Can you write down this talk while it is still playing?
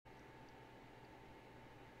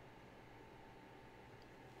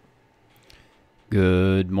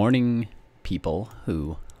Good morning, people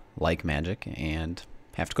who like magic and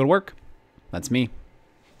have to go to work. That's me.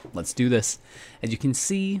 Let's do this. As you can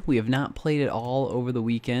see, we have not played it all over the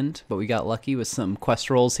weekend, but we got lucky with some quest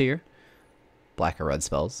rolls here. Black or red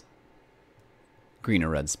spells. Green or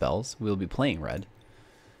red spells. We'll be playing red.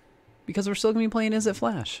 Because we're still going to be playing Izzet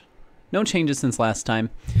Flash. No changes since last time.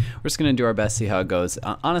 We're just going to do our best, see how it goes.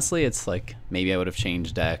 Honestly, it's like maybe I would have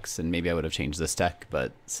changed decks and maybe I would have changed this deck,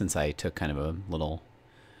 but since I took kind of a little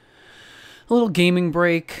gaming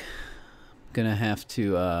break, I'm going to have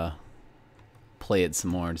to play it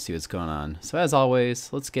some more to see what's going on. So as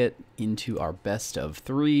always, let's get into our best of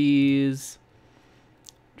threes.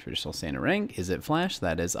 Traditional standard rank. Izzet Flash?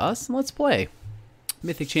 That is us. And let's play.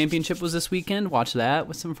 Mythic Championship was this weekend. Watch that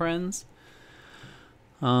with some friends.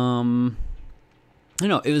 I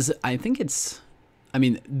know it was. I think it's. I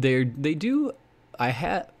mean, they do.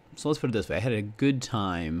 So let's put it this way. I had a good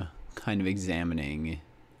time kind of examining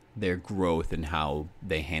their growth and how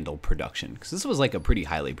they handle production, because this was like a pretty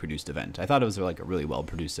highly produced event. I thought it was like a really well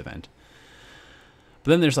produced event.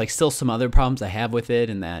 But then there's like still some other problems I have with it,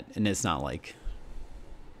 and it's not like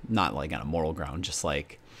on a moral ground, just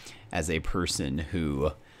like as a person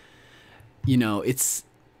who, you know, it's.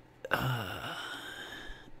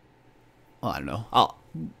 Well, I don't know.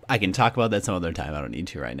 I can talk about that some other time. I don't need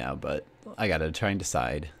to right now, but I gotta try and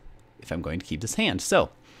decide if I'm going to keep this hand. So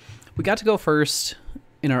we got to go first.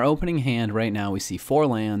 In our opening hand right now, we see 4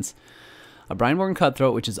 lands, a Brineborn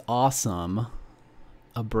Cutthroat, which is awesome,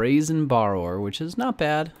 a Brazen Borrower, which is not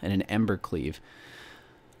bad, and an Ember Cleave.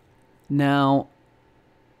 Now,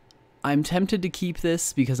 I'm tempted to keep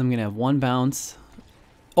this because I'm gonna have 1 bounce.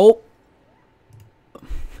 Oh.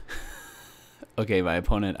 Okay, my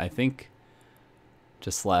opponent, I think,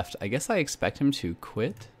 just left. I guess I expect him to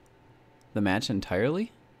quit the match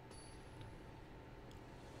entirely.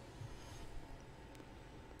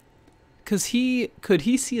 Cause could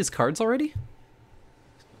he see his cards already?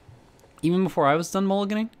 Even before I was done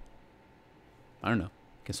mulliganing? I don't know.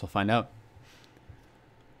 Guess we'll find out.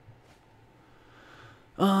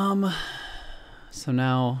 So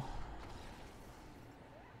now,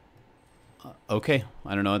 okay,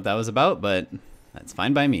 I don't know what that was about, but that's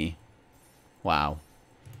fine by me. Wow.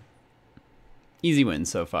 Easy win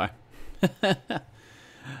so far.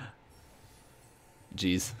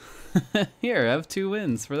 Jeez. Here, I have 2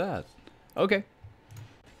 wins for that. Okay.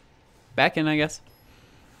 Back in, I guess.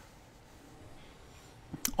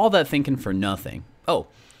 All that thinking for nothing. Oh.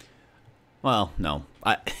 Well, no.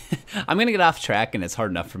 I'm going to get off track, and it's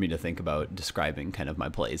hard enough for me to think about describing kind of my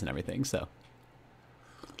plays and everything, so.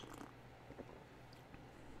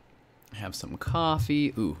 Have some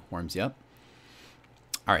coffee. Ooh, warms you up.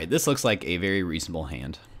 All right, this looks like a very reasonable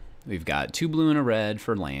hand. We've got 2 blue and a red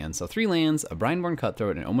for lands. So 3 lands, a Brineborn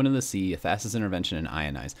Cutthroat, an Omen of the Sea, a Thassa's Intervention, and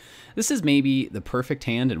Ionize. This is maybe the perfect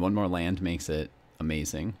hand, and 1 more land makes it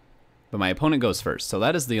amazing. But my opponent goes first, so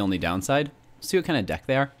that is the only downside. See what kind of deck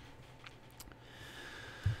they are.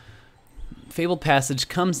 Fabled Passage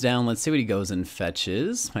comes down. Let's see what he goes and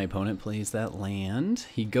fetches. My opponent plays that land.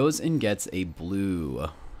 He goes and gets a blue.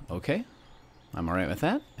 Okay, I'm all right with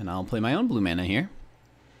that, and I'll play my own blue mana here.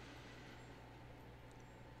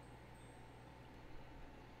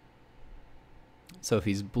 So if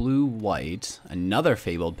he's blue-white, another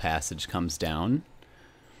Fabled Passage comes down.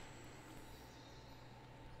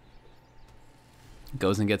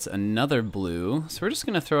 Goes and gets another blue. So we're just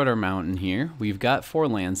going to throw out our mountain here. We've got 4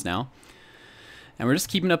 lands now. And we're just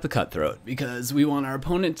keeping up the Cutthroat because we want our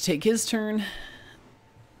opponent to take his turn.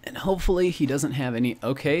 And hopefully he doesn't have any.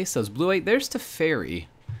 Okay, so it's blue-white. There's Teferi.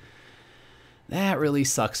 That really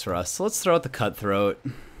sucks for us. So let's throw out the Cutthroat.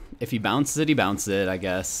 If he bounces it, he bounces it, I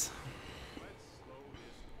guess.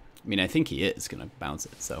 I mean, I think he is going to bounce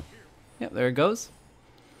it, so. Yeah, there it goes.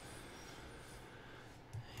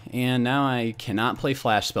 And now I cannot play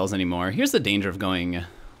flash spells anymore. Here's the danger of going,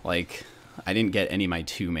 like, I didn't get any of my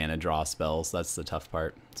 2 mana draw spells. That's the tough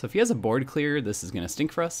part. So if he has a board clear, this is going to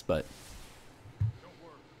stink for us, but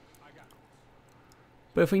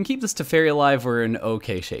if we can keep this Teferi alive, we're in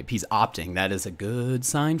okay shape. He's opting. That is a good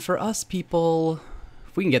sign for us, people.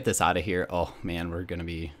 If we can get this out of here, oh man, we're going to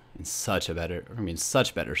be in such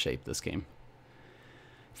better shape this game.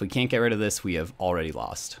 If we can't get rid of this, we have already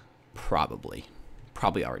lost. Probably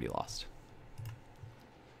already lost.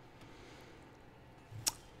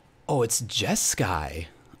 Oh, it's Jeskai.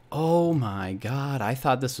 Oh my god, I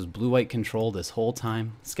thought this was blue-white control this whole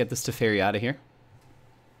time. Let's get this Teferi out of here.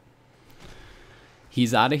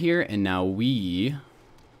 He's out of here, and now we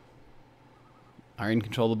are in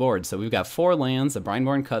control of the board. So we've got 4 lands, a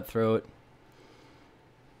Brineborn Cutthroat,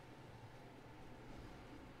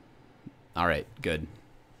 All right, good.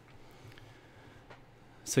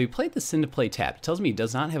 So he played this into play tapped. It tells me he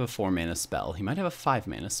does not have a 4-mana spell. He might have a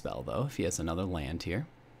 5-mana spell, though, if he has another land here.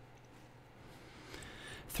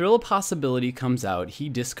 Thrill of Possibility comes out. He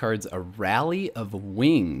discards a Rally of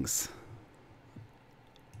Wings.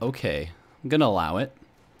 Okay, I'm going to allow it.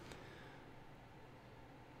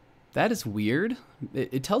 That is weird.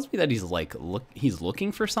 It tells me that he's like he's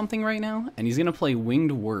looking for something right now, and he's gonna play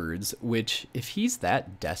Winged Words. Which, if he's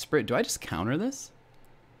that desperate, do I just counter this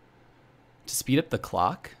to speed up the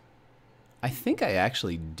clock? I think I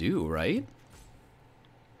actually do, right?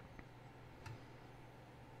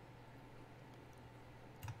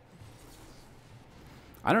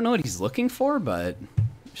 I don't know what he's looking for, but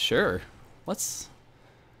sure. Let's.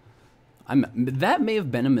 That may have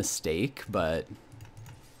been a mistake, but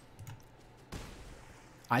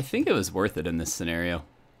I think it was worth it in this scenario.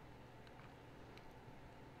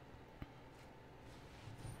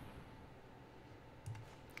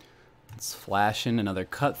 Let's flash in another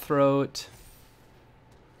Cutthroat.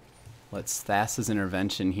 Let's Thassa's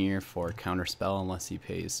Intervention here for Counterspell unless he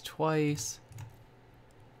pays twice.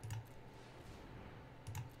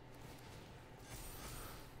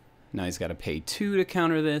 Now he's got to pay 2 to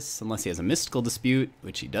counter this, unless he has a Mystical Dispute,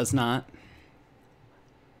 which he does not.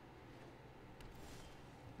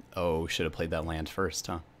 Oh, should have played that land first,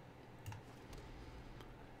 huh?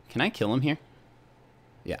 Can I kill him here?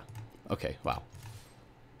 Yeah. Okay, wow.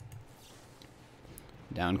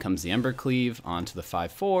 Down comes the Embercleave onto the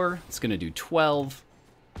 5/4. It's going to do 12.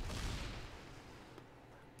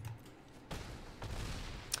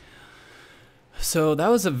 So that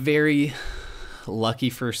was a very lucky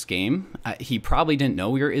first game. He probably didn't know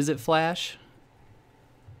we were Izzet Flash.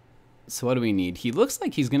 So what do we need? He looks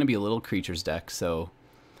like he's going to be a little creatures deck, so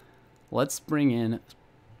let's bring in...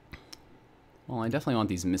 Well, I definitely want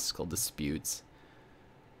these Mystical Disputes.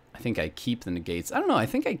 I think I keep the negates. I don't know, I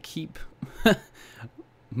think I keep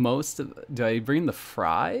most of... Do I bring the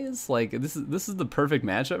Fries? Like, this is the perfect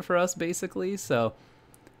matchup for us, basically, so...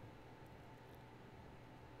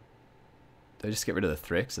 Do I just get rid of the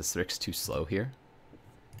Thrix? Is Thrix too slow here?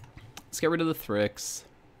 Let's get rid of the Thrix.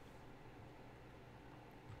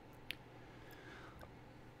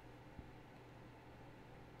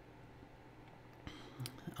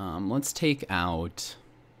 Let's take out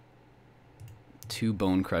 2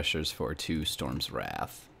 Bone Crushers for 2 Storm's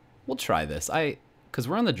Wrath. We'll try this. Because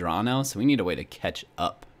we're on the draw now, so we need a way to catch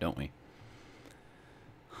up, don't we?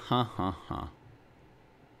 That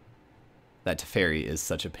Teferi is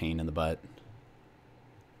such a pain in the butt.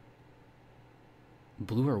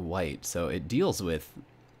 Blue or white, so it deals with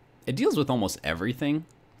almost everything.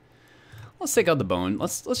 Let's take out the bone.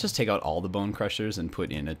 Let's just take out all the Bone Crushers and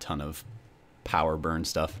put in a ton of power burn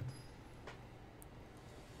stuff.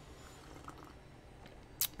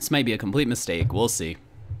 This might be a complete mistake. We'll see.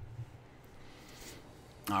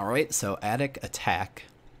 All right, so Attic attack.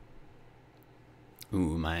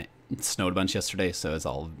 Ooh, it snowed a bunch yesterday, so it's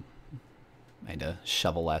all... I had to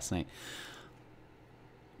shovel last night.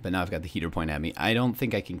 But now I've got the heater point at me. I don't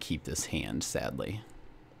think I can keep this hand, sadly.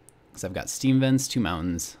 Because I've got Steam Vents, 2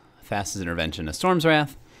 Mountains, Thassa's Intervention, a Storm's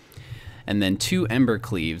Wrath, and then 2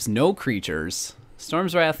 Embercleaves, no creatures.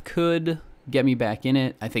 Storm's Wrath could get me back in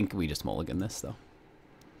it. I think we just mulligan this, though.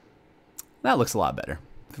 That looks a lot better.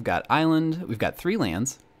 We've got Island, we've got 3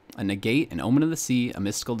 lands, a Negate, an Omen of the Sea, a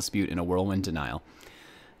Mystical Dispute, and a Whirlwind Denial.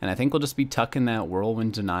 And I think we'll just be tucking that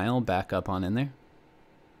Whirlwind Denial back up on in there.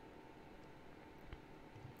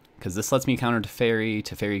 Because this lets me counter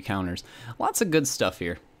Teferi counters. Lots of good stuff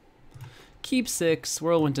here. Keep 6,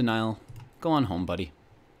 Whirlwind Denial. Go on home, buddy.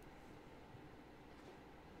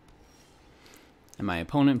 And my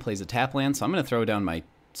opponent plays a tap land, so I'm going to throw down my...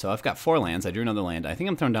 So I've got 4 lands. I drew another land. I think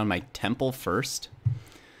I'm throwing down my Temple first.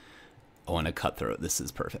 Oh, and a Cutthroat. This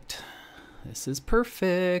is perfect. This is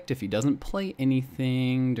perfect if he doesn't play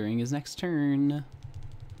anything during his next turn.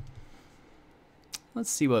 Let's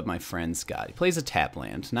see what my friend's got. He plays a tap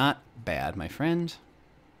land. Not bad, my friend.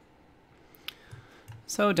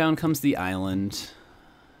 So down comes the Island.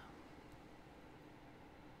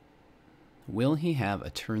 Will he have a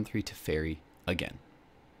turn 3 Teferi again?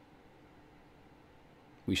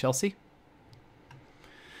 We shall see.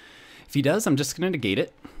 If he does, I'm just going to negate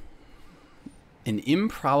it. An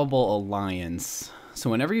Improbable Alliance. So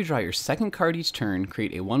whenever you draw your second card each turn,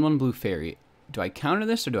 create a 1/1 blue fairy. Do I counter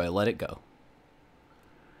this or do I let it go?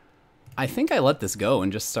 I think I let this go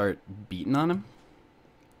and just start beating on him.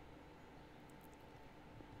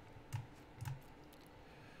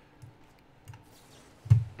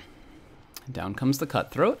 Down comes the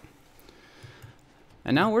Cutthroat.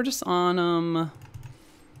 And now we're just on,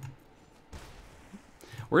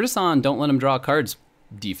 We're just on don't let him draw cards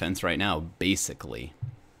defense right now, basically.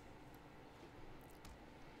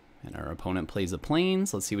 And our opponent plays a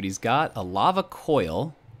plains. Let's see what he's got. A lava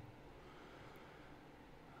coil.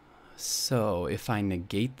 So if I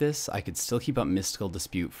negate this, I could still keep up Mystical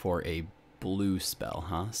Dispute for a blue spell,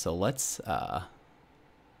 huh? So let's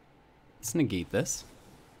negate this.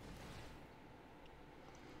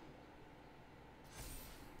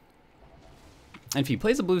 And if he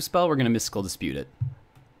plays a blue spell, we're going to Mystical Dispute it.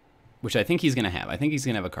 Which I think he's going to have. I think he's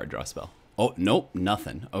going to have a card draw spell. Oh, nope,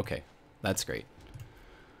 nothing. Okay, that's great.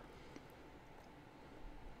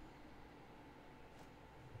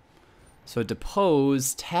 So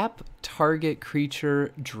depose, tap target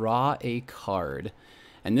creature, draw a card.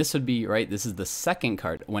 And this would be, right, this is the second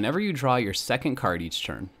card. Whenever you draw your second card each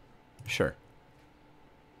turn. Sure.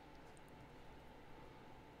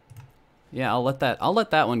 Yeah, I'll let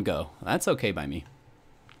that one go. That's okay by me.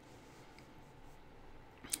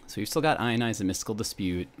 So you've still got Ionize and Mystical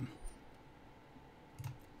Dispute.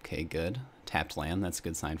 Okay, good. Tapped land, that's a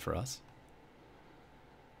good sign for us.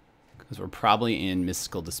 Because we're probably in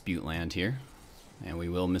Mystical Dispute land here. And we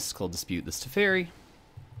will Mystical Dispute this Teferi.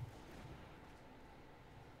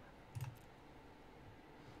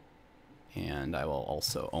 And I will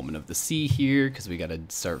also Omen of the Sea here, because we got to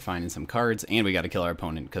start finding some cards. And we got to kill our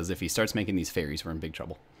opponent, because if he starts making these fairies, we're in big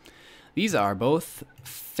trouble. These are both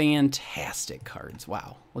fantastic cards.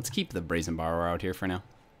 Wow. Let's keep the Brazen Borrower out here for now.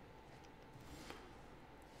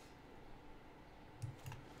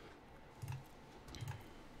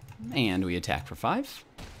 And we attack for 5.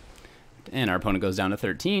 And our opponent goes down to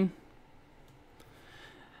 13.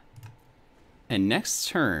 And next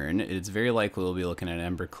turn, it's very likely we'll be looking at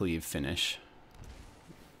an Embercleave finish.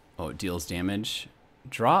 Oh, it deals damage.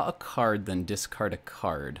 Draw a card, then discard a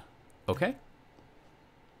card. Okay.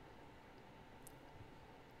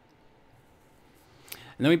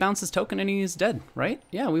 And then we bounce his token and he's dead, right?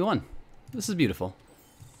 Yeah, we won. This is beautiful.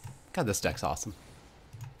 God, this deck's awesome.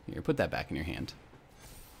 Here, put that back in your hand.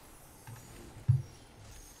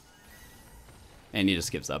 And he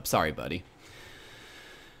just gives up. Sorry, buddy.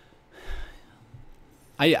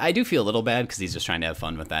 I do feel a little bad because he's just trying to have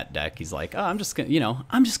fun with that deck. He's like, oh, I'm just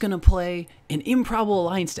gonna play an Improbable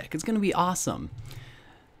Alliance deck. It's gonna be awesome.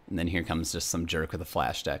 And then here comes just some jerk with a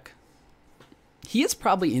flash deck. He is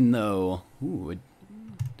probably in though. Ooh,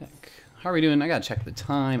 deck. How are we doing? I gotta check the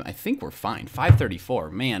time. I think we're fine.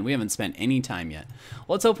 5:34. Man, we haven't spent any time yet.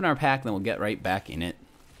 Well, let's open our pack, then we'll get right back in it.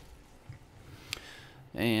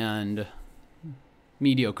 And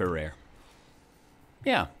mediocre rare.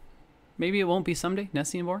 Yeah. Maybe it won't be someday.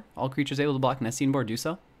 Nestian Boar. All creatures able to block Nestian Boar do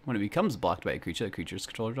so. When it becomes blocked by a creature, the creature's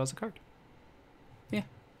controller draws a card. Yeah.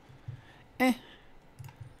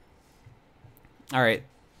 Alright.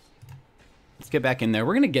 Let's get back in there.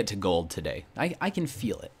 We're going to get to gold today. I can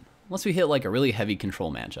feel it. Unless we hit like a really heavy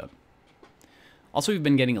control matchup. Also, we've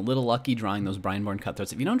been getting a little lucky drawing those Brineborn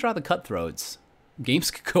Cutthroats. If you don't draw the Cutthroats,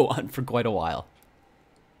 games could go on for quite a while.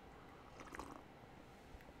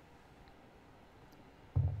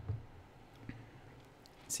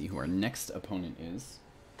 See who our next opponent is.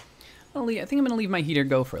 I think I'm going to leave my heater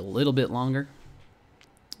go for a little bit longer.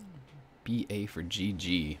 BA for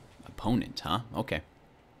GG. Opponent, huh? Okay.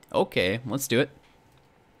 Okay, let's do it.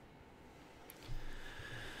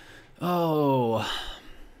 Oh.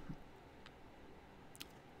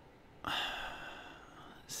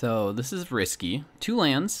 So this is risky. 2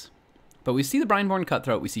 lands. But we see the Brineborn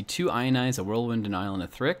Cutthroat. We see 2 Ionize, a Whirlwind Denial, and a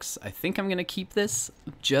Thrix. I think I'm going to keep this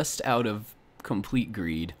just out of complete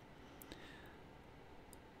greed.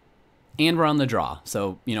 And we're on the draw.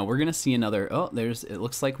 So, you know, we're going to see another... Oh, it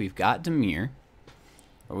looks like we've got Dimir.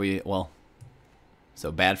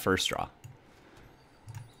 So bad first draw.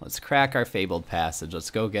 Let's crack our Fabled Passage.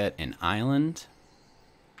 Let's go get an island.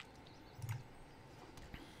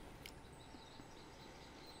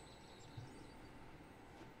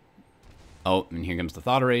 Oh, and here comes the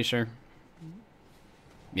Thought Erasure.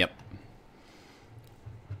 Yep.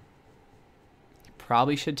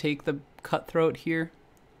 Probably should take the Cutthroat here.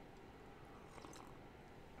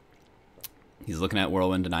 He's looking at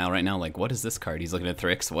Whirlwind Denial right now like, what is this card? He's looking at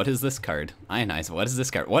Thrix. What is this card? Ionize. What is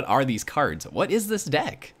this card? What are these cards? What is this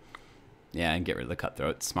deck? Yeah, and get rid of the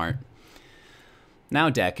Cutthroat. Smart. Now,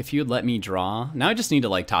 deck, if you'd let me draw. Now I just need to,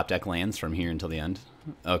 like, top deck lands from here until the end.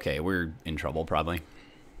 Okay, we're in trouble, probably.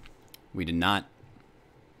 We did not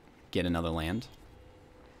get another land.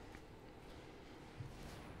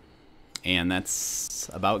 And that's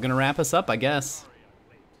about going to wrap us up, I guess.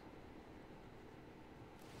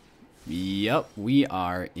 Yep, we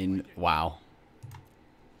are in... Wow.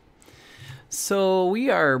 So we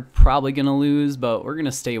are probably going to lose, but we're going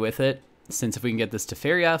to stay with it. since if we can get this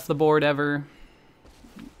Teferi off the board ever,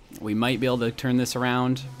 we might be able to turn this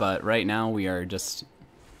around, but right now we are just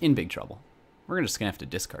in big trouble. We're just going to have to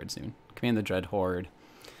discard soon. Command the Dread Horde.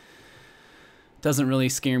 Doesn't really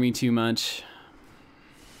scare me too much.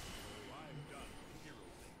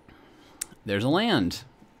 There's a land.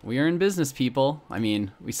 We are in business, people. I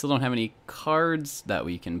mean, we still don't have any cards that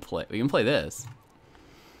we can play. We can play this.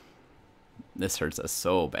 This hurts us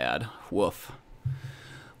so bad. Woof.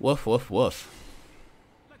 Woof, woof, woof.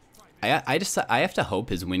 I have to hope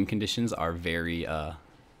his win conditions are very, yeah,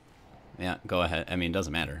 go ahead. I mean, it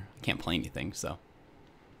doesn't matter. I can't play anything, so.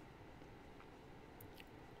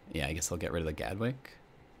 Yeah, I guess I'll get rid of the Gadwick.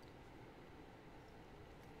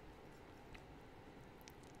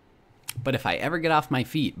 But if I ever get off my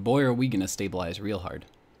feet, boy, are we going to stabilize real hard.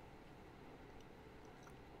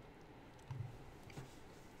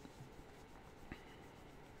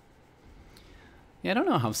 Yeah, I don't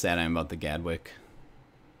know how sad I am about the Gadwick.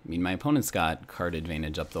 I mean, my opponent's got card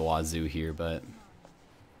advantage up the wazoo here, but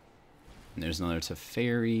there's another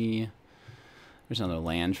Teferi. There's another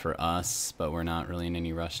land for us, but we're not really in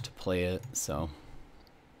any rush to play it, so.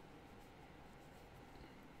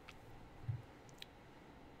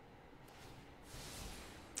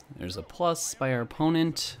 There's a plus by our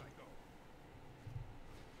opponent.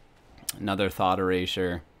 Another Thought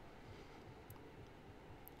Erasure.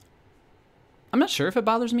 I'm not sure if it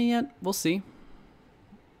bothers me yet. We'll see.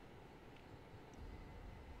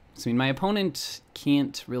 So, I mean, my opponent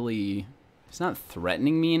can't really... He's not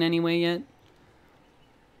threatening me in any way yet.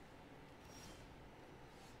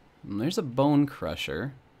 And there's a Bone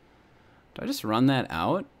Crusher. Do I just run that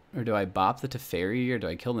out? Or do I bop the Teferi? Or do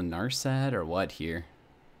I kill the Narset? Or what here?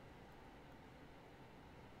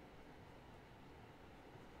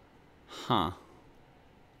 Huh.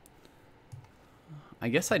 I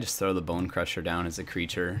guess I just throw the Bone Crusher down as a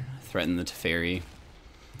creature, threaten the Teferi.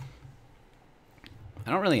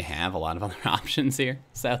 I don't really have a lot of other options here,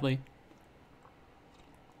 sadly.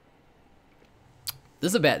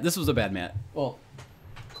 This was a bad match. Well,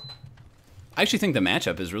 I actually think the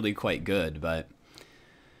matchup is really quite good, but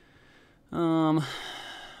yeah,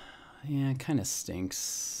 it kind of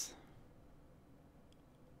stinks.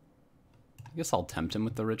 I guess I'll tempt him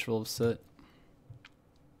with the Ritual of Soot.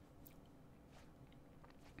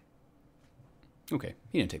 Okay,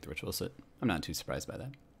 he didn't take the Ritual of Soot. I'm not too surprised by that.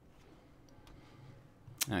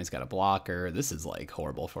 Now he's got a blocker. This is like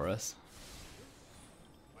horrible for us.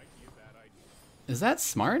 Is that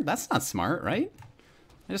smart? That's not smart, right?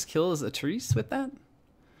 I just kill his Atrice with that?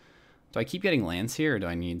 Do I keep getting lands here or do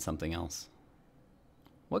I need something else?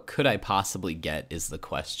 What could I possibly get is the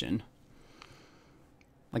question.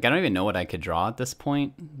 Like, I don't even know what I could draw at this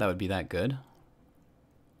point that would be that good.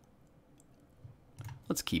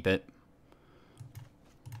 Let's keep it.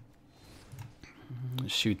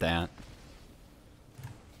 Shoot that.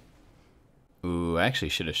 Ooh, I actually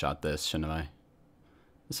should have shot this, shouldn't I?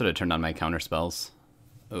 This would have turned on my counter spells.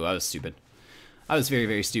 Ooh, I was stupid. I was very,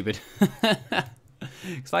 very stupid.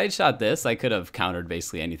 If I had shot this, I could have countered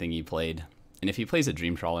basically anything he played. And if he plays a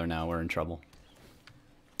Dream Trawler now, we're in trouble.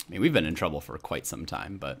 I mean, we've been in trouble for quite some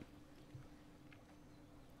time, but...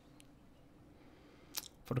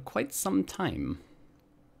 for quite some time.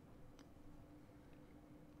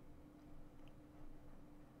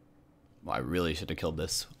 Well, I really should have killed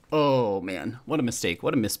this. Oh, man. What a mistake.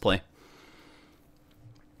 What a misplay.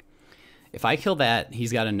 If I kill that,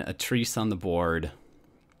 he's got a Atrice on the board.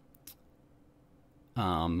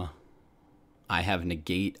 I have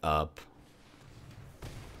negate up.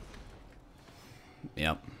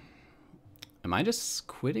 Yep. Am I just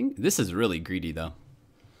quitting? This is really greedy, though.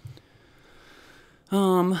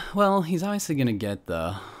 Well, he's obviously going to get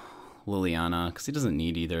the Liliana, because he doesn't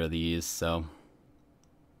need either of these, so...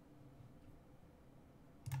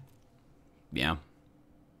 yeah.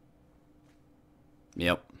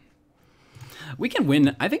 Yep. We can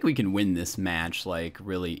win. I think we can win this match, like,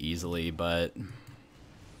 really easily, but...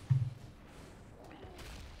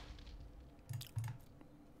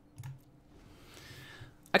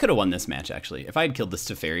 I could have won this match, actually. If I had killed this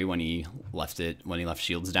Teferi when he left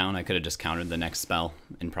shields down, I could have just countered the next spell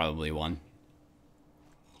and probably won.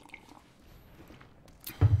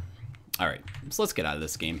 Alright, so let's get out of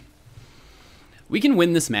this game. We can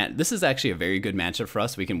win this match. This is actually a very good matchup for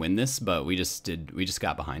us. We can win this, but we just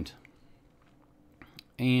got behind.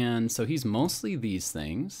 And so he's mostly these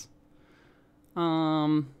things.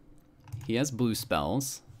 He has blue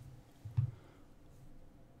spells.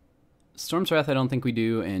 Storm's Wrath I don't think we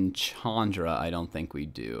do, and Chandra I don't think we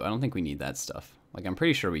do. I don't think we need that stuff. Like, I'm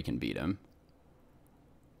pretty sure we can beat him.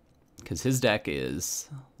 Because his deck is,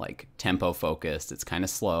 like, tempo focused. It's kind of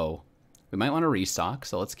slow. We might want to restock,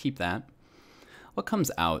 so let's keep that. What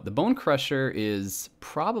comes out? The Bone Crusher is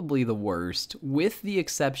probably the worst, with the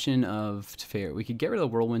exception of Teferi. We could get rid of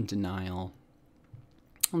the Whirlwind Denial.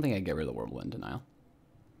 I don't think I'd get rid of the Whirlwind Denial.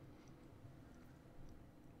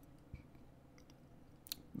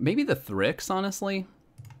 Maybe the Thrix, honestly.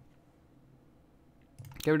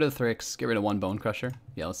 Get rid of the Thrix, get rid of one Bone Crusher.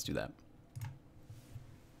 Yeah, let's do that.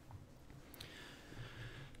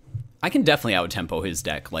 I can definitely out-tempo his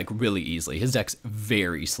deck, like, really easily. His deck's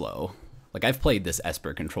very slow. Like, I've played this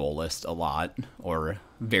Esper control list a lot, or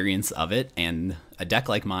variants of it, and a deck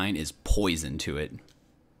like mine is poison to it.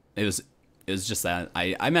 It was just that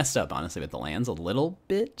I messed up, honestly, with the lands a little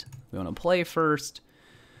bit. We want to play first.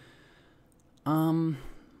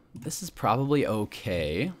 This is probably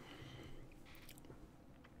okay.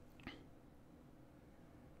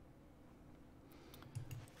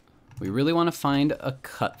 We really want to find a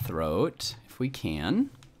Cutthroat, if we can.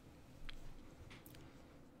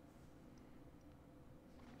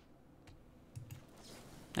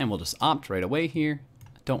 And we'll just opt right away here.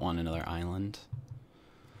 Don't want another island.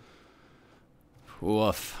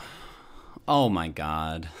 Woof. Oh my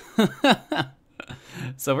god.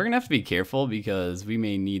 So we're going to have to be careful because we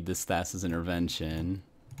may need this Thassa's Intervention.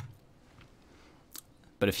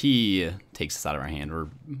 But if he takes us out of our hand,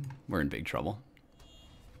 we're in big trouble.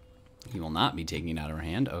 He will not be taking it out of our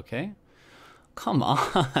hand. Okay. Come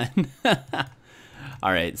on.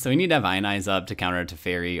 All right, so we need to have Ionize up to counter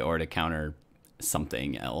Teferi or to counter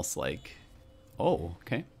something else like... Oh,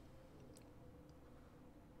 okay.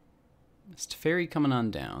 Is Teferi coming on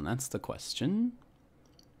down? That's the question.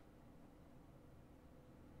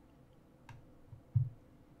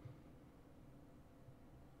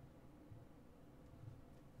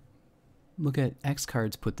 Look at X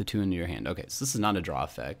cards, put the 2 into your hand. Okay, so this is not a draw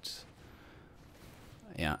effect.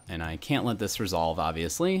 Yeah, and I can't let this resolve,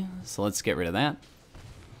 obviously. So let's get rid of that.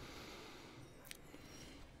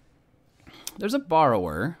 There's a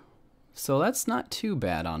Borrower, so that's not too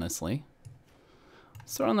bad, honestly.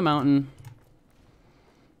 Let's throw it on the mountain.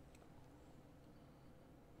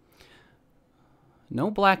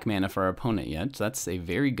 No black mana for our opponent yet. So that's a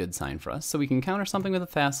very good sign for us. So we can counter something with the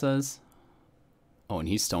Thassas. Oh, and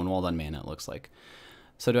he's stonewalled on mana, it looks like.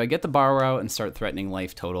 So do I get the Borrower out and start threatening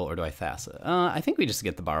life total, or do I Thassa? I think we just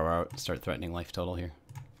get the Borrower out and start threatening life total here.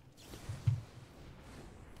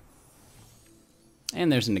 And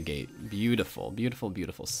there's a negate. Beautiful, beautiful,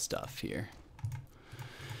 beautiful stuff here.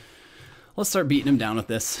 Let's start beating him down with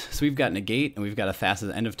this. So we've got negate, and we've got a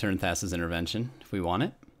Thassa's end of turn Thassa's Intervention, if we want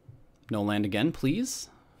it. No land again, please.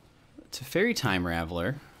 It's a Fairy Time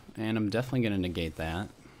Raveler, and I'm definitely going to negate that.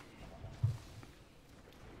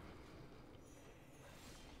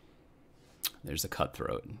 There's a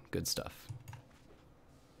Cutthroat. Good stuff.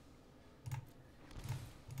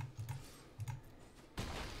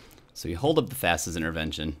 So we hold up the Thassa's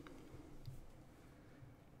Intervention.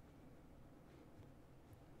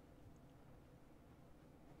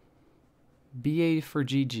 BA for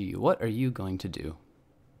GG. What are you going to do?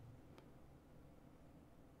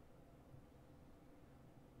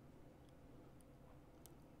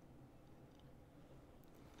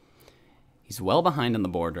 He's well behind on the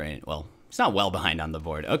board, right? Well, he's not well behind on the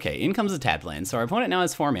board. Okay, in comes the tapped land. So our opponent now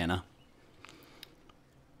has 4 mana.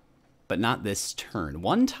 But not this turn.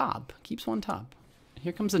 1 top. Keeps 1 top.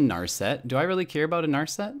 Here comes a Narset. Do I really care about a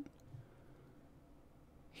Narset?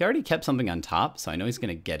 He already kept something on top, so I know he's going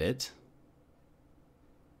to get it.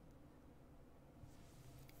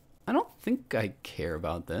 I don't think I care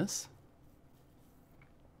about this.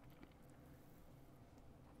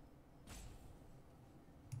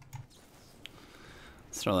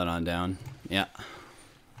 Let's throw that on down. Yeah.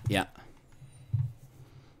 Yeah.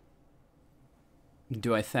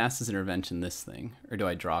 Do I Thassa's Intervention this thing, or do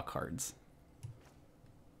I draw cards?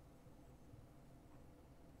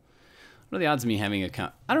 What are the odds of me having a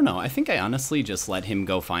count? I don't know. I think I honestly just let him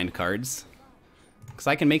go find cards, because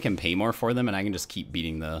I can make him pay more for them, and I can just keep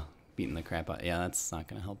beating the crap out. Yeah, that's not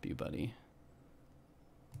gonna help you, buddy.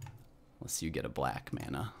 Unless you get a black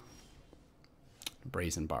mana.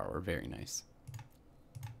 Brazen Borrower, very nice.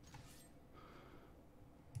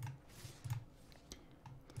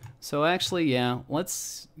 So actually, yeah,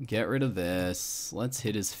 let's get rid of this. Let's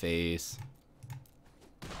hit his face.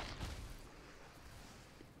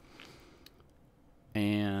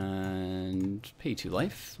 And pay 2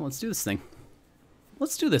 life. Let's do this thing.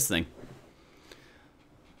 Let's do this thing.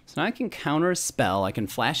 So now I can counter a spell. I can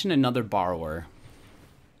flash in another Borrower.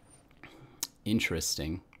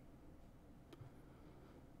 Interesting.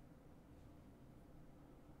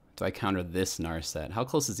 Do I counter this Narset? How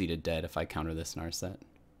close is he to dead if I counter this Narset?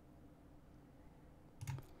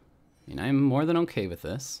 mean, I'm more than okay with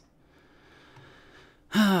this.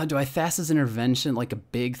 Do I Thassa's Intervention, like a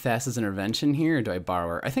big Thassa's Intervention here, or do I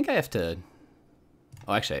Borrower? I think I have to...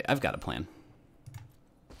 Oh, actually, I've got a plan.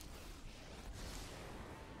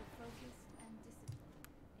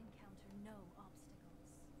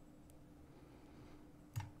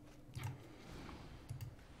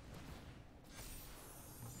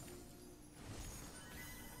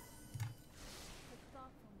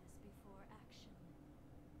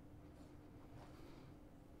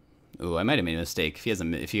 Ooh, I might have made a mistake.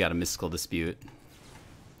 If he got a Mystical Dispute,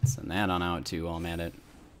 send that on out too while I'm at it.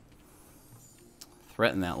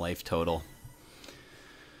 Threaten that life total.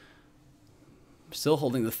 Still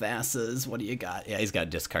holding the Thassas. What do you got? Yeah, he's got a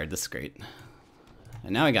discard. This is great.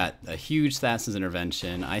 And now I got a huge Thassa's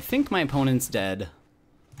Intervention. I think my opponent's dead.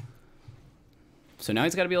 So now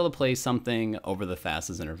he's got to be able to play something over the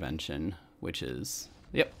Thassa's Intervention, which is...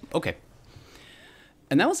 Yep, okay.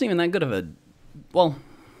 And that wasn't even that good of a... Well...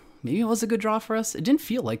 Maybe it was a good draw for us. It didn't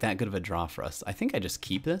feel like that good of a draw for us. I think I just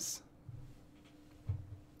keep this.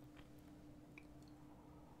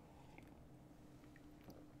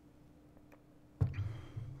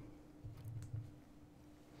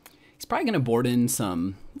 He's probably going to board in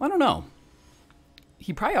some... I don't know.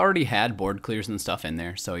 He probably already had board clears and stuff in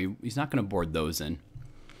there, so he's not going to board those in.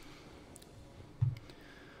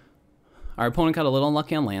 Our opponent got a little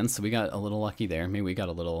unlucky on lands, so we got a little lucky there. Maybe we got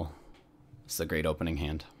a little... This is a great opening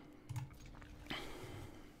hand.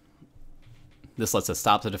 This lets us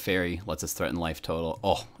stop the Teferi, lets us threaten life total.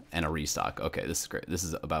 Oh, and a restock. Okay, this is great. This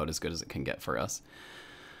is about as good as it can get for us.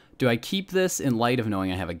 Do I keep this in light of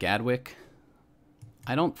knowing I have a Gadwick?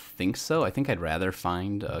 I don't think so. I think I'd rather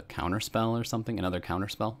find a counterspell or something, another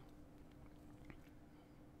counterspell.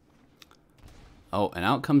 Oh, and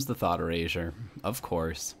out comes the Thought Erasure, of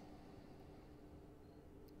course.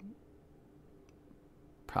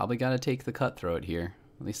 Probably got to take the Cutthroat here.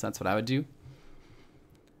 At least that's what I would do.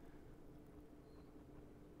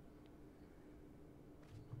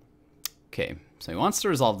 Okay, so he wants to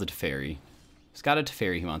resolve the Teferi. He's got a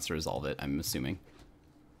Teferi, he wants to resolve it, I'm assuming.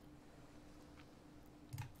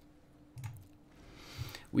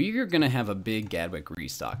 We're going to have a big Gadwick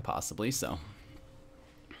restock, possibly, so...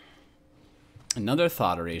 Another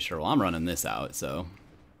Thought Erasure. Well, I'm running this out, so...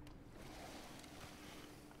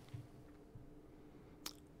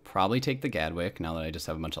 Probably take the Gadwick, now that I just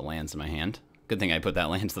have a bunch of lands in my hand. Good thing I put that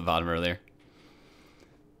land to the bottom earlier.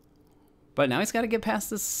 But now he's got to get past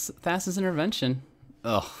this Thassa's Intervention.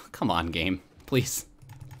 Ugh, come on, game. Please.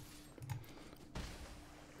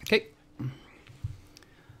 Okay.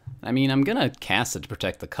 I mean, I'm going to cast it to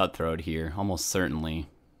protect the Cutthroat here, almost certainly.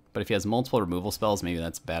 But if he has multiple removal spells, maybe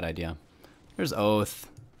that's a bad idea. There's Oath.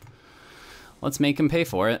 Let's make him pay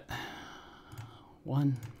for it.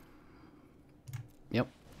 1. Yep.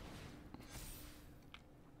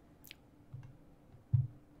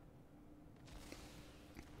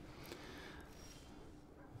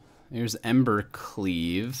 There's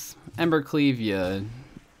Embercleave. Embercleave, you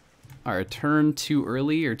are a turn too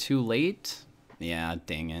early or too late. Yeah,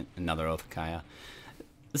 dang it. Another Oath of Kaya.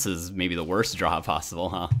 This is maybe the worst draw possible,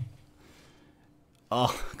 huh?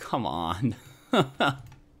 Oh, come on.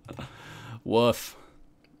 Woof.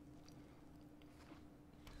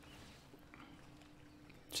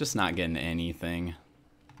 Just not getting anything.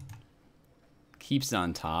 Keeps it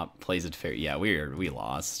on top. Plays it fair. Yeah, we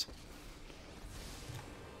lost.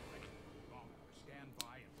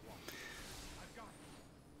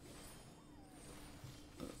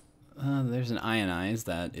 There's an Ionize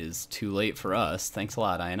that is too late for us. Thanks a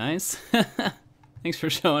lot, Ionize. Thanks for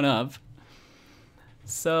showing up.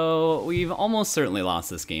 So, we've almost certainly lost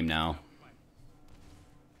this game now.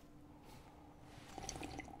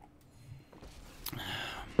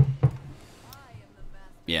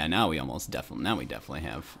 Yeah, now we definitely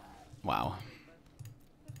have. Wow.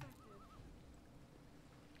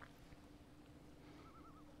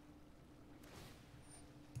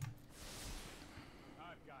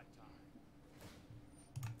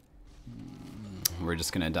 We're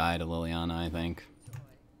just gonna die to Liliana, I think.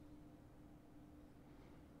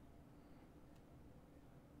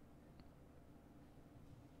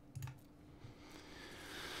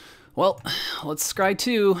 Well, let's scry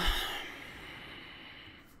 2.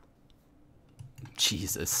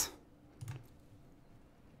 Jesus.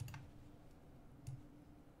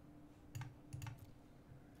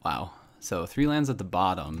 Wow. So 3 lands at the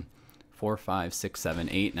bottom. 4, 5, 6, 7,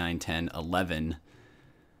 8, 9, 10, 11.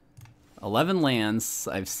 11 lands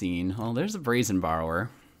I've seen. Well, there's a Brazen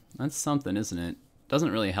Borrower. That's something, isn't it?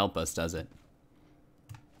 Doesn't really help us, does it?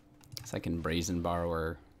 Second Brazen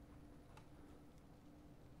Borrower.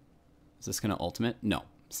 Is this going to ultimate? No.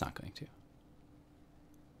 It's not going to.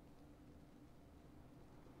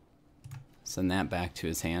 Send that back to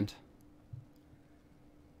his hand.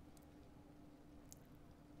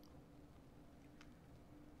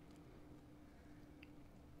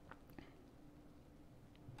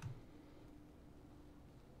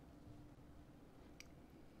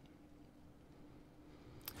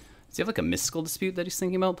 Does he have like a mystical dispute that he's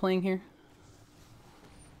thinking about playing here?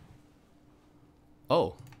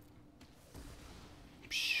 Oh.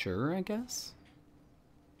 Sure, I guess.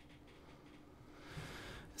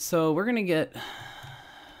 So we're gonna get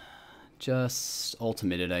just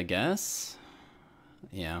ultimated, I guess.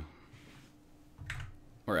 Yeah.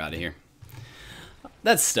 We're out of here.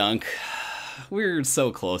 That stunk. We're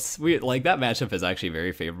so close. We like that matchup is actually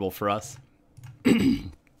very favorable for us.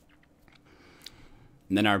 And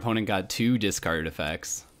then our opponent got 2 discard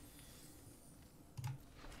effects.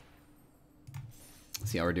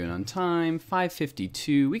 See how we're doing on time.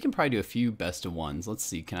 5:52. We can probably do a few best of ones. Let's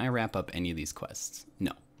see. Can I wrap up any of these quests?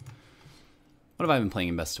 No. What have I been playing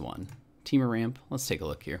in best of one? Teamer ramp. Let's take a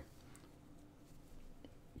look here.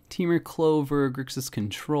 Teamer Clover, Grixis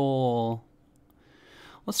Control.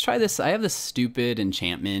 Let's try this. I have this stupid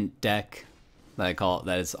enchantment deck that I call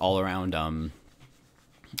that is all around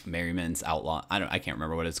Merriman's Outlaw. I can't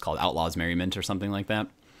remember what it's called. Outlaw's Merriment or something like that.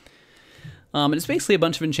 And it's basically a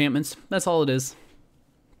bunch of enchantments. That's all it is.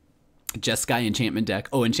 Jeskai enchantment deck.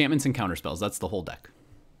 Oh, enchantments and counterspells. That's the whole deck.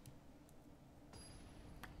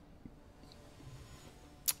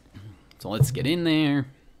 So let's get in there.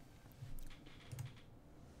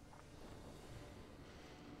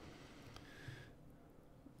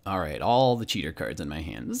 All right, all the cheater cards in my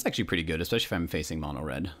hand. This is actually pretty good, especially if I'm facing mono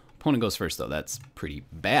red. Opponent goes first, though. That's pretty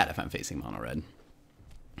bad if I'm facing mono red.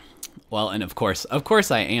 Well, and of course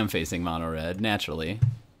I am facing mono red, naturally.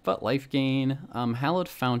 But life gain, Hallowed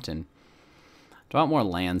Fountain. Do I want more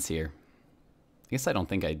lands here? I guess I don't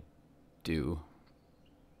think I do.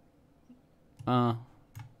 No,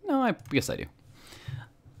 I guess I do.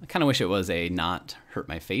 I kind of wish it was a not hurt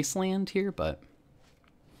my face land here, but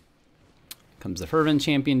comes the Fervent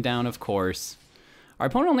Champion down, of course. Our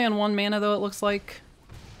opponent only on 1 mana, though, it looks like.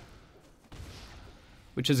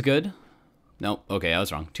 Which is good. Nope, okay, I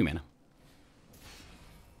was wrong. 2 mana.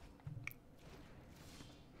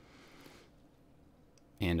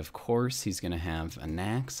 And of course, he's going to have an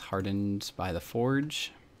axe hardened by the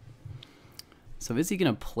forge. So is he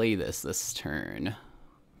going to play this turn?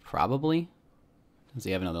 Probably. Does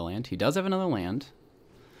he have another land? He does have another land.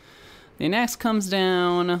 The axe comes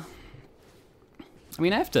down. I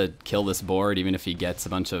mean, I have to kill this board even if he gets a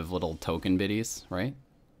bunch of little token biddies, right?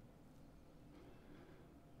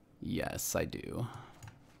 Yes, I do.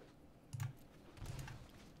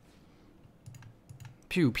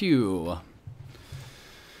 Pew pew.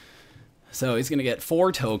 So he's going to get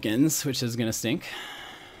 4 tokens, which is going to stink.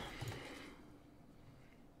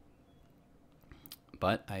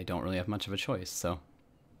 But I don't really have much of a choice, so.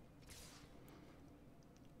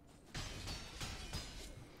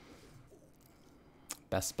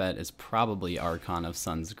 Best bet is probably Archon of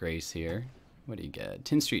Sun's Grace here. What do you get?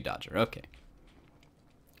 Tin Street Dodger, okay.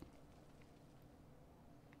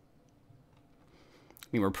 I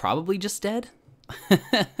mean, we're probably just dead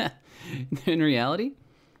in reality.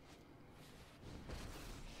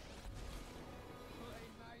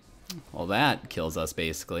 Well, that kills us,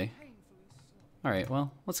 basically. All right,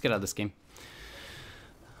 well, let's get out of this game.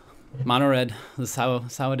 Mono red, this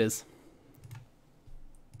is how it is.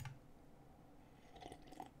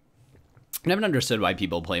 I haven't understood why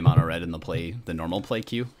people play mono red in the normal play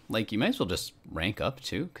queue. Like, you might as well just rank up,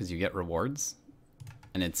 too, because you get rewards.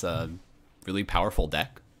 And it's a really powerful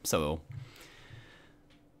deck, so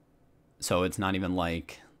it's not even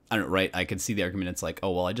like, I don't, right, I could see the argument. It's like, oh,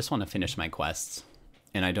 well, I just want to finish my quests,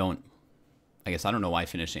 and I don't know why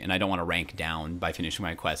finishing, and I don't want to rank down by finishing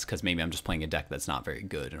my quests, because maybe I'm just playing a deck that's not very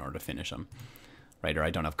good in order to finish them, right? Or I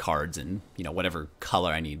don't have cards in, you know, whatever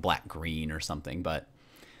color I need, black, green, or something. But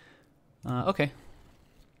okay.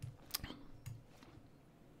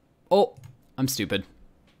 Oh, I'm stupid.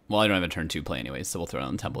 Well, I don't have a turn 2 play anyways, so we'll throw it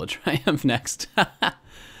on Temple of Triumph next.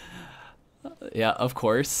 Yeah, of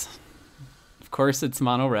course. Of course it's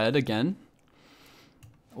mono red again.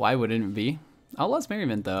 Why wouldn't it be? Outlaw's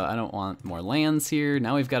Merriment, though. I don't want more lands here.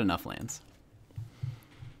 Now we've got enough lands.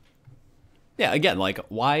 Yeah, again, like,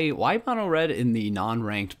 why mono red in the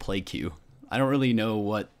non-ranked play queue? I don't really know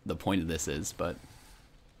what the point of this is, but...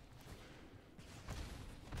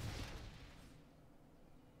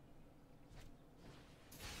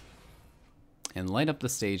 And light up the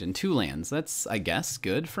stage in 2 lands. That's, I guess,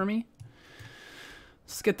 good for me.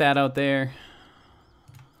 Let's get that out there.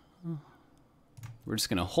 We're just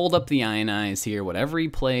going to hold up the ionize here. Whatever he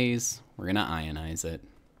plays, we're going to ionize it.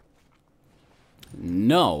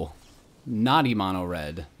 No. Naughty mono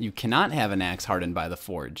red. You cannot have an axe hardened by the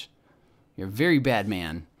forge. You're a very bad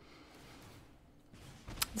man.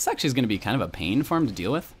 This actually is going to be kind of a pain for him to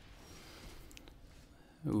deal with.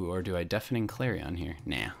 Ooh, or do I Deafening Clarion here?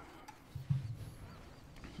 Nah.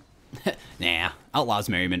 Nah. Outlaws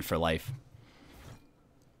Merriment for life.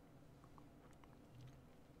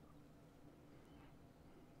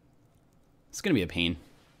 It's going to be a pain.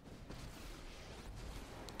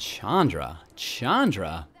 Chandra.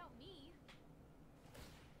 Chandra.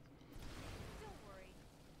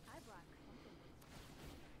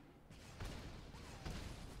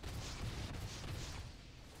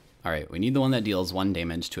 Alright, we need the one that deals 1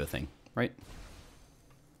 damage to a thing, right?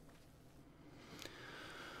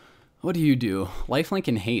 What do you do? Lifelink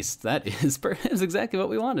and haste. That is exactly what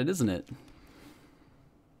we wanted, isn't it?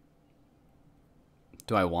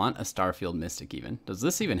 Do I want a Starfield Mystic even? Does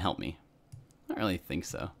this even help me? I don't really think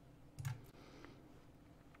so.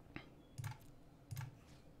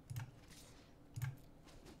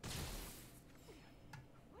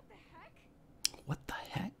 What the heck? What the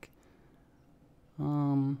heck?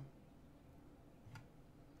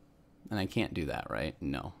 And I can't do that, right?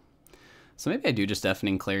 No. So maybe I do just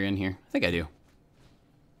Deafening Clarion here. I think I do.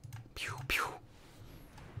 Pew, pew.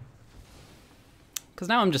 Because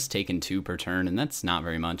now I'm just taking 2 per turn, and that's not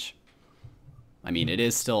very much. I mean, it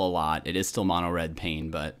is still a lot. It is still mono red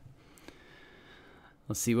pain, but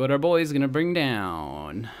let's see what our boy's going to bring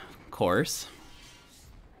down. Of course.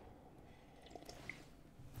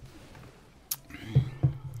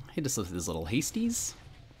 Hit us with his little hasties.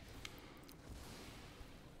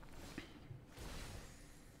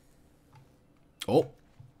 Oh.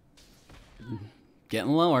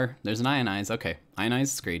 Getting lower. There's an Ionize. Okay. Ionize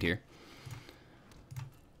is great here.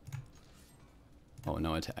 Oh,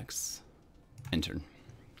 no attacks. Enter.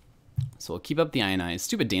 So we'll keep up the Ionize.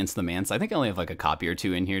 Stupid Dance of the Manse. I think I only have like a copy or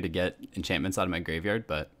 2 in here to get enchantments out of my graveyard,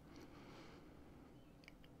 but...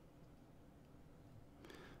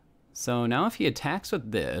 So now if he attacks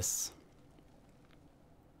with this...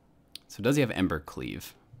 So does he have Ember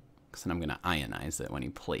Cleave? Because then I'm going to Ionize it when he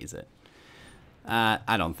plays it.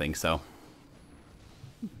 I don't think so.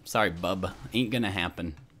 Sorry, bub. Ain't gonna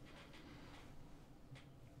happen.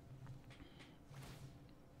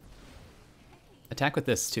 Attack with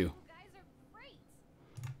this, too.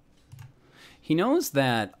 He knows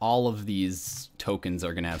that all of these tokens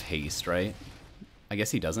are gonna have haste, right? I guess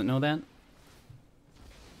he doesn't know that.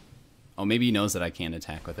 Oh, maybe he knows that I can't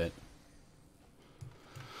attack with it.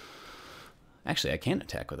 Actually, I can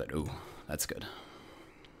attack with it. Ooh, that's good.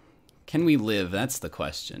 Can we live? That's the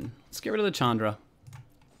question. Let's get rid of the Chandra.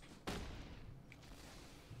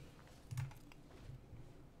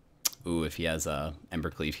 Ooh, if he has a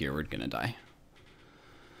Embercleave here, we're gonna die.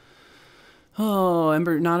 Oh,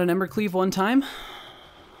 not an Embercleave one time?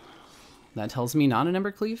 That tells me not an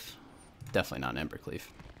Embercleave? Definitely not an Embercleave.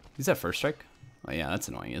 Is that first strike? Oh yeah, that's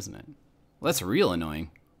annoying, isn't it? Well, that's real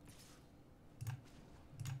annoying.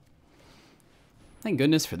 Thank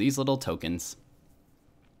goodness for these little tokens.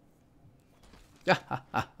 Does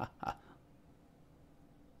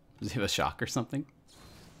he have a shock or something?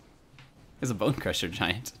 He has a Bone Crusher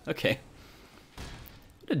Giant. Okay.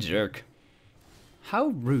 What a jerk. How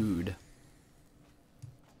rude.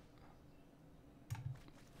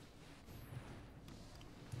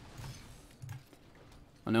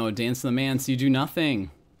 Oh no, Dance of the Manse, you do nothing.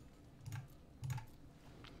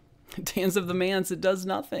 Dance of the Manse, it does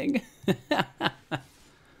nothing.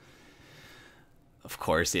 Of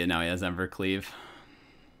course, yeah, now he has Embercleave.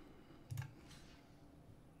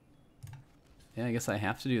 Yeah, I guess I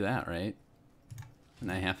have to do that, right? And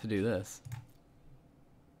I have to do this.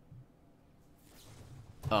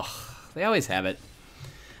 Ugh, they always have it.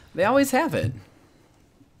 They always have it.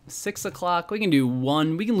 6 o'clock, we can do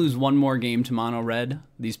one, we can lose one more game to mono red.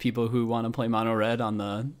 These people who want to play mono red on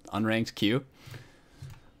the unranked queue.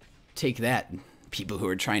 Take that, people who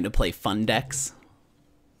are trying to play fun decks.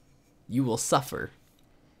 You will suffer.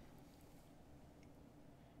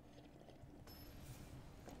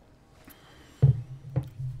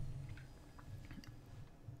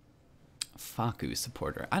 Faku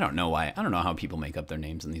supporter. I don't know why. I don't know how people make up their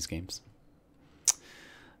names in these games.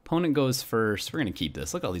 Opponent goes first. We're going to keep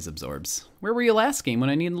this. Look at all these absorbs. Where were you last game when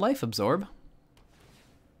I needed life absorb?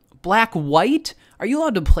 Black, white? Are you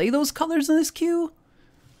allowed to play those colors in this queue?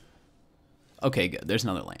 Okay, good. There's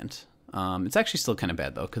another land. It's actually still kind of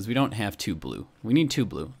bad, though, because we don't have 2 blue. We need 2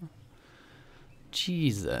 blue.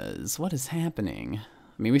 Jesus, what is happening?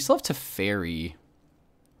 I mean, we still have to ferry.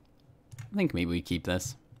 I think maybe we keep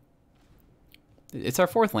this. It's our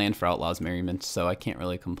 4th land for Outlaw's Merriment, so I can't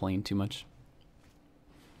really complain too much.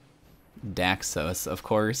 Daxos, of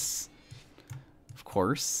course. Of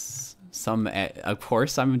course. Of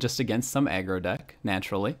course, I'm just against some aggro deck,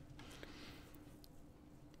 naturally.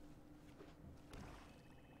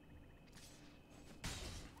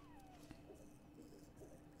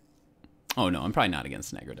 Oh no, I'm probably not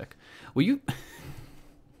against an aggro deck. Will you...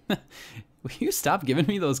 Will you stop giving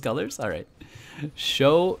me those colors? All right.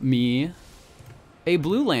 Show me a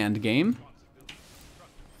blue land, game.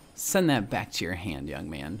 Send that back to your hand, young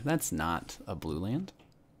man. That's not a blue land.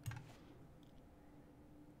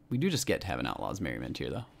 We do just get to have an Outlaw's Merriment here,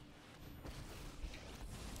 though.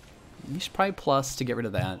 You should probably plus to get rid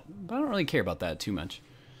of that, but I don't really care about that too much.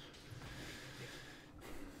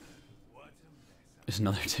 There's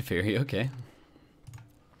another Teferi, okay.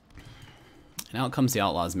 And out comes the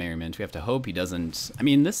Outlaw's Merriment. We have to hope he doesn't... I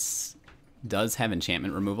mean, this does have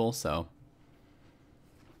enchantment removal, so...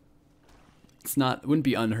 It's not... It wouldn't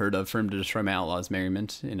be unheard of for him to destroy my Outlaw's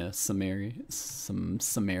Merriment in a summarily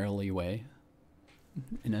way.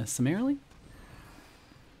 In a summarily?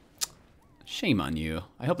 Shame on you.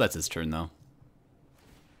 I hope that's his turn, though.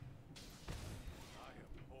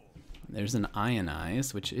 There's an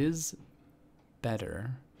Ionize, which is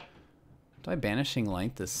better. Do I Banishing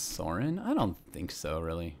Light this Sorin? I don't think so,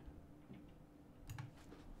 really.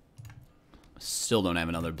 Still don't have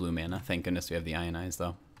another blue mana. Thank goodness we have the Ionize,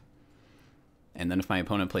 though. And then if my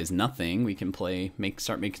opponent plays nothing, we can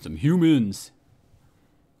start making some humans.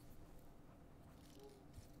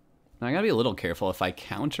 Now I gotta be a little careful. If I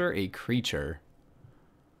counter a creature...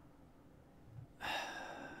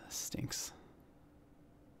 Stinks.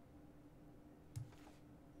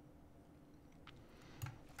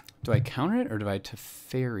 Do I counter it or do I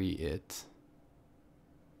Teferi it?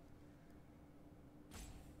 I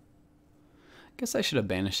guess I should have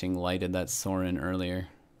Banishing Lighted that Sorin earlier.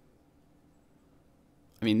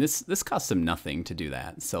 I mean, this costs him nothing to do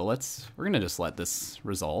that, so we're gonna just let this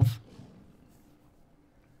resolve.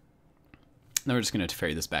 Then we're just gonna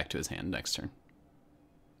Teferi this back to his hand next turn.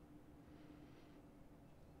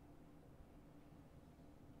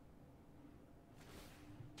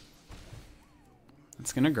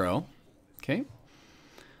 It's gonna grow. Okay.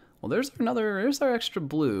 Well, there's our extra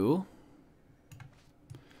blue.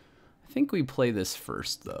 I think we play this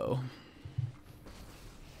first, though.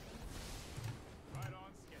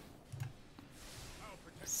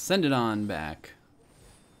 Send it on back.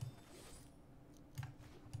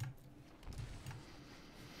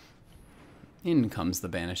 In comes the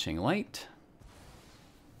Banishing Light.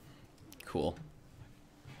 Cool.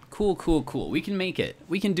 Cool, cool, cool. We can make it.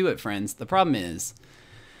 We can do it, friends. The problem is,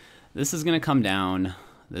 this is going to come down.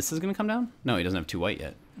 This is going to come down? No, he doesn't have 2 white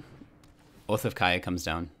yet. Oath of Kaya comes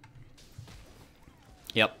down.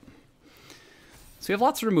 Yep. So we have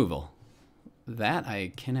lots of removal. That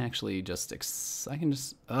I can actually just...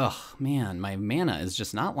 Ugh, man. My mana is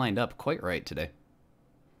just not lined up quite right today.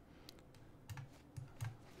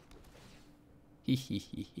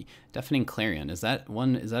 Deafening Clarion. Is that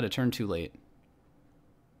a turn too late?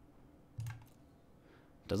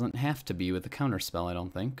 Doesn't have to be with the counter spell, I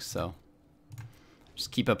don't think, so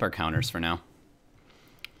just keep up our counters for now.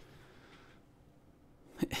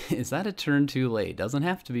 Is that a turn too late? Doesn't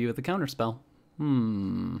have to be with the counter spell.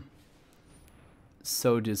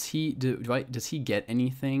 So does he does he get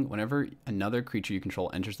anything whenever another creature you control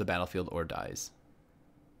enters the battlefield or dies?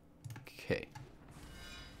 Okay.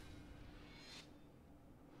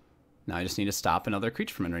 Now I just need to stop another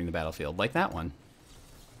creature from entering the battlefield, like that one.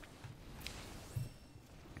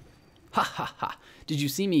 Ha ha ha. Did you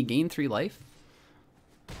see me gain 3 life?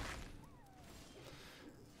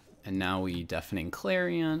 And now we Deafening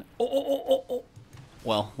Clarion. Oh.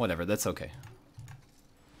 Well, whatever. That's okay.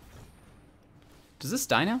 Does this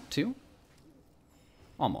die now, too?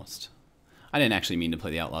 Almost. I didn't actually mean to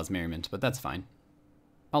play the Outlaw's Merriment, but that's fine.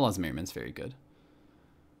 Outlaw's Merriment's very good.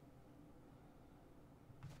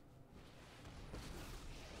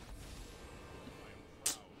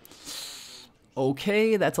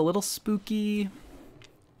 Okay, that's a little spooky.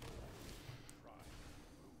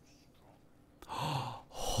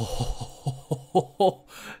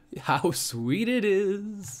 How sweet it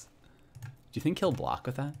is. Do you think he'll block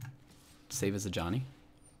with that? Save as a Johnny?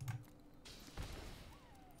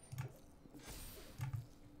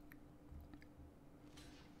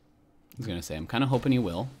 I was gonna say, I'm kind of hoping he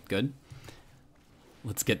will. Good.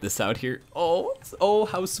 Let's get this out here. Oh,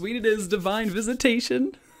 how sweet it is. Divine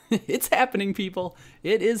Visitation. It's happening, people.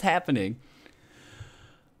 It is happening.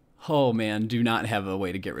 Oh, man. Do not have a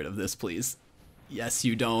way to get rid of this, please. Yes,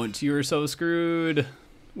 you don't. You're so screwed.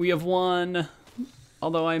 We have won.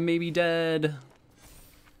 Although I may be dead.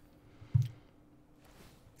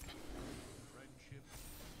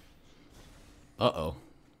 Uh-oh.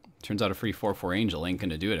 Turns out a free 4/4 angel ain't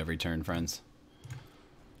gonna do it every turn, friends.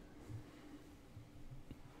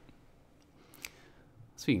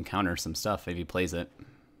 So we can counter some stuff if he plays it.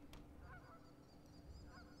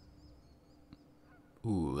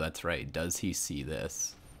 Ooh, that's right. Does he see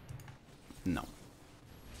this? No.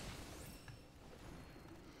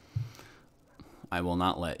 I will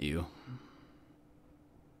not let you.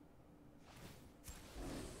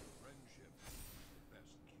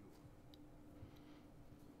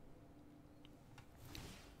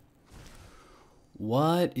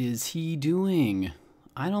 What is he doing?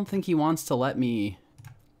 I don't think he wants to let me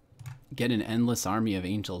get an endless army of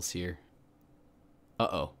angels here.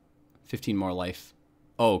 Uh-oh. 15 more life.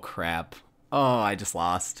 Oh, crap. Oh, I just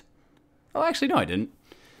lost. Oh, actually, no, I didn't.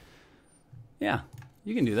 Yeah,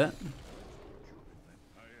 you can do that.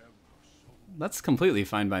 That's completely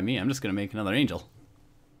fine by me. I'm just going to make another angel.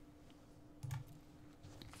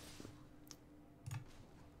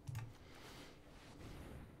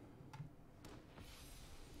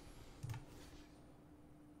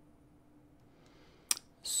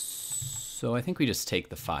 So I think we just take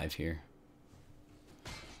the 5 here.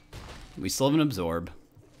 We still have an absorb.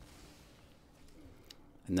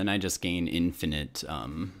 And then I just gain infinite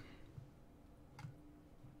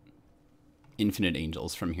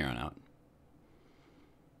angels from here on out.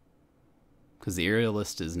 Because the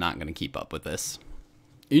aerialist is not going to keep up with this.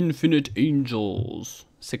 Infinite angels.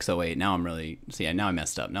 608. Now I'm really... See, now I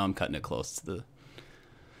messed up. Now I'm cutting it close to the...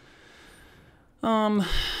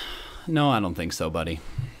 No, I don't think so, buddy.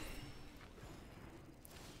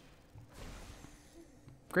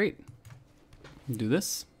 Great. Do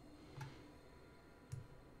this.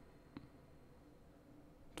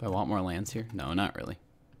 Do I want more lands here? No, not really.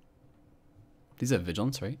 These have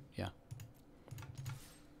vigilance, right? Yeah.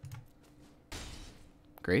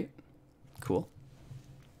 Great. Cool.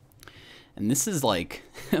 And this is like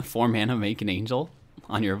 4 mana make an angel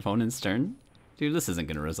on your opponent's turn. Dude, this isn't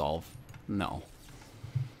going to resolve. No.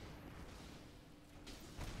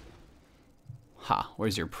 Ha,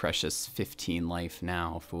 where's your precious 15 life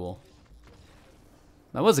now, fool?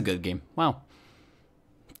 That was a good game. Wow.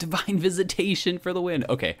 Divine Visitation for the win.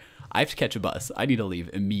 Okay, I have to catch a bus. I need to leave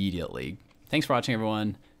immediately. Thanks for watching,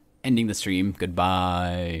 everyone. Ending the stream.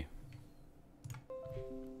 Goodbye.